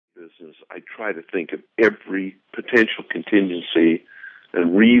business, I try to think of every potential contingency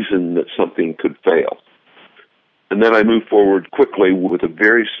and reason that something could fail. And then I move forward quickly with a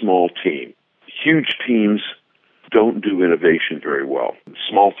very small team. Huge teams don't do innovation very well.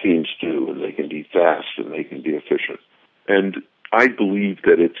 Small teams do, and they can be fast and they can be efficient. And I believe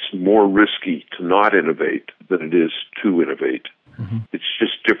that it's more risky to not innovate than it is to innovate. Mm-hmm. It's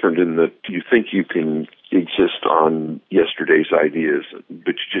just different in that you think you can exist on yesterday's ideas,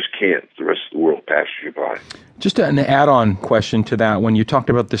 but you just can't. The rest of the world passes you by. Just an add-on question to that. When you talked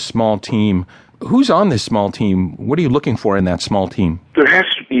about this small team, who's on this small team? What are you looking for in that small team? There has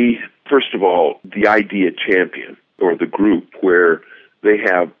to be, first of all, the idea champion or the group where they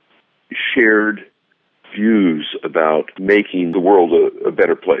have shared views about making the world a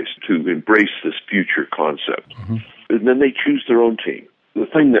better place, to embrace this future concept. Mm-hmm. And then they choose their own team. The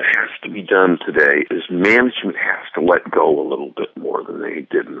thing that has to be done today is management has to let go a little bit more than they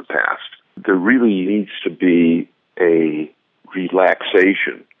did in the past. There really needs to be a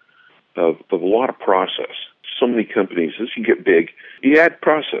relaxation of a lot of process. So many companies, as you get big, you add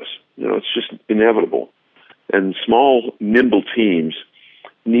process. It's just inevitable. And small, nimble teams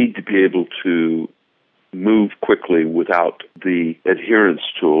need to be able to move quickly without the adherence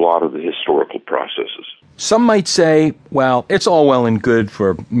to a lot of the historical processes. Some might say, well, it's all well and good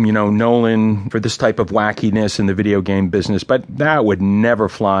for, Nolan, for this type of wackiness in the video game business, but that would never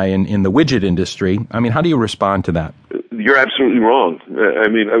fly in the widget industry. I mean, how do you respond to that? You're absolutely wrong.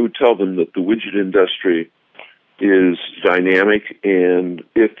 I would tell them that the widget industry is dynamic, and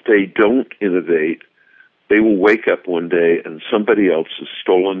if they don't innovate, they will wake up one day and somebody else has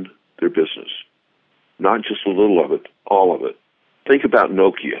stolen their business. Not just a little of it, all of it. Think about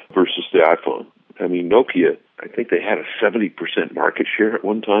Nokia versus the iPhone. Nokia, I think they had a 70% market share at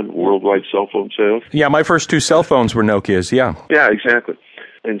one time in worldwide cell phone sales. Yeah, my first two cell phones were Nokias, yeah. Yeah, exactly.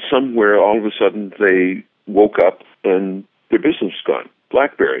 And somewhere, all of a sudden, they woke up and their business is gone.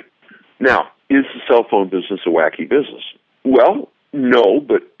 BlackBerry. Now, is the cell phone business a wacky business? Well, no,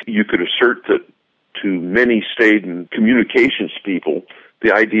 but you could assert that to many state and communications people,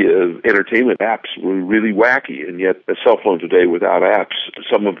 the idea of entertainment apps were really wacky, and yet a cell phone today without apps,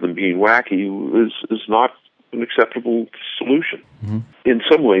 some of them being wacky, is not an acceptable solution. Mm-hmm. In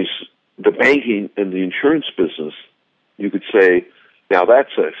some ways, the banking and the insurance business, you could say, now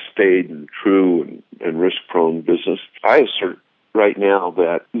that's a staid and true and risk-prone business. I assert right now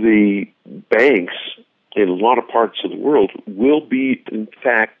that the banks in a lot of parts of the world will be, in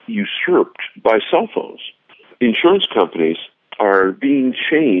fact, usurped by cell phones. Insurance companies are being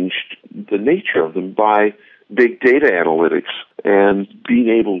changed, the nature of them, by big data analytics and being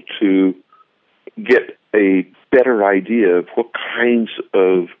able to get a better idea of what kinds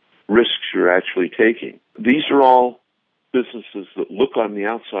of risks you're actually taking. These are all businesses that look on the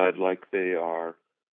outside like they are